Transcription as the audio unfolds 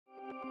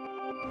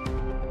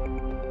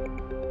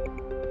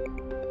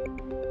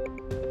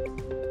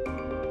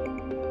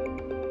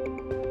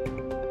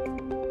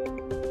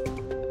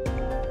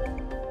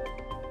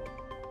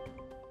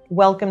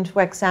Welcome to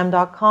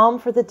XM.com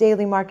for the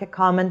Daily Market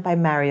Comment by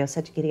Mario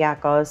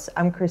Sagiriakos.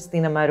 I'm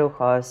Christina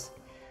Marujos.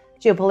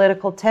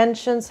 Geopolitical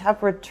tensions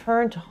have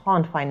returned to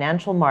haunt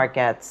financial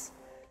markets.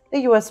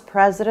 The U.S.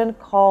 president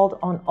called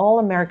on all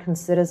American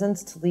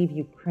citizens to leave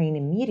Ukraine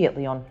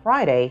immediately on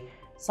Friday,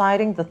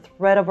 citing the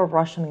threat of a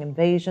Russian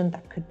invasion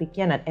that could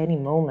begin at any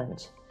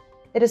moment.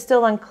 It is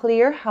still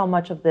unclear how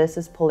much of this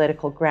is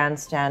political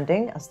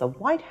grandstanding, as the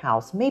White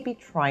House may be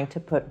trying to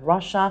put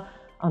Russia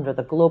under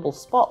the global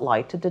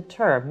spotlight to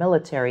deter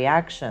military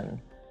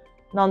action.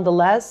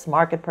 Nonetheless,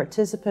 market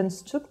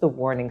participants took the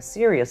warning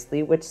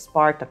seriously, which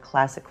sparked a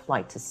classic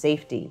flight to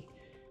safety.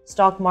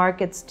 Stock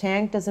markets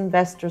tanked as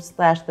investors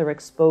slashed their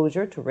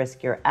exposure to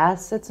riskier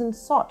assets and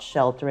sought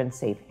shelter in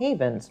safe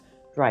havens,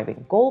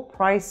 driving gold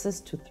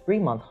prices to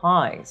three-month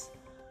highs.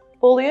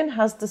 Bullion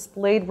has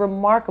displayed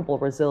remarkable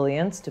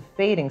resilience to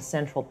fading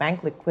central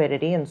bank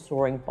liquidity and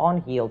soaring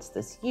bond yields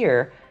this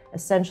year,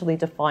 essentially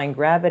defying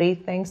gravity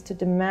thanks to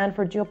demand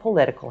for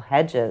geopolitical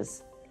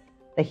hedges.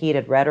 The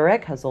heated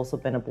rhetoric has also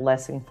been a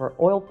blessing for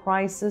oil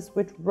prices,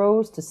 which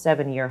rose to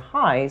 7-year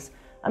highs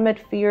amid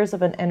fears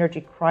of an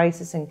energy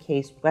crisis in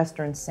case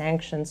Western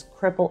sanctions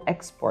cripple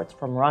exports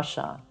from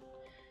Russia.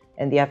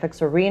 In the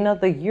FX arena,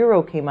 the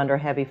euro came under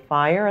heavy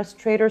fire as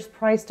traders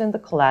priced in the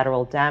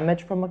collateral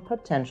damage from a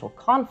potential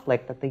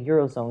conflict at the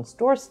eurozone's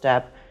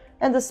doorstep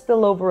and the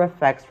spillover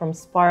effects from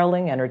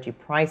spiraling energy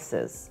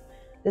prices.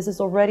 This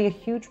is already a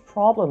huge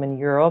problem in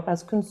Europe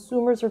as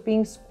consumers are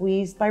being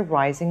squeezed by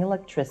rising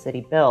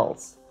electricity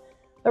bills.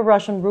 The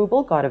Russian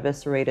ruble got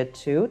eviscerated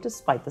too,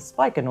 despite the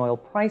spike in oil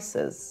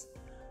prices.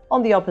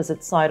 On the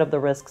opposite side of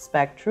the risk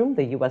spectrum,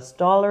 the US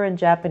dollar and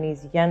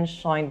Japanese yen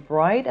shined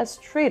bright as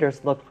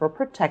traders looked for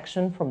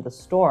protection from the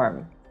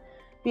storm.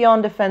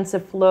 Beyond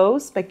defensive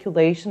flows,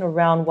 speculation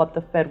around what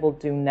the Fed will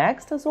do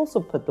next has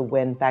also put the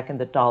wind back in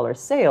the dollar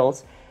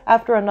sails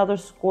after another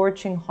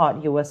scorching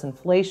hot U.S.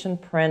 inflation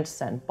print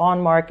sent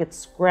bond markets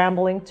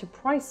scrambling to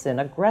price in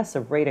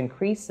aggressive rate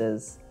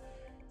increases.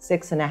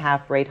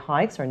 6.5 rate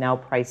hikes are now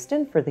priced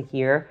in for the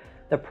year.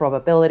 The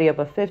probability of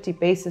a 50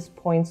 basis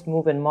points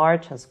move in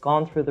March has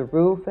gone through the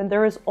roof, and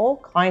there is all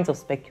kinds of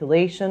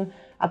speculation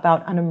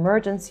about an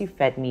emergency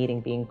Fed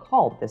meeting being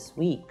called this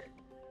week.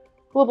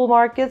 Global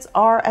markets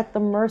are at the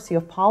mercy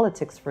of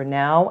politics for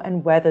now,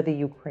 and whether the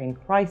Ukraine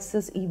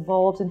crisis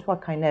evolves into a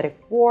kinetic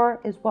war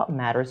is what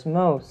matters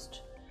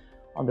most.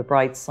 On the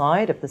bright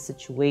side, if the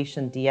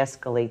situation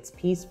de-escalates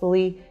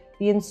peacefully,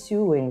 the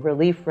ensuing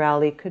relief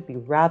rally could be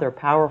rather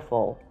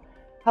powerful.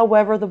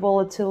 However, the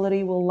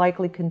volatility will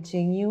likely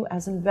continue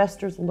as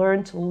investors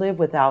learn to live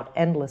without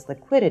endless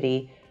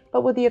liquidity,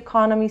 but with the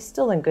economy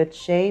still in good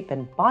shape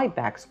and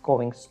buybacks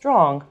going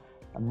strong,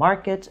 the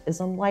market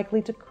is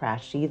unlikely to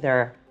crash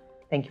either.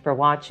 Thank you for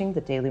watching the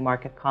Daily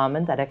Market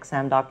Comment at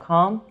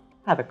XM.com.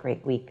 Have a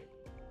great week.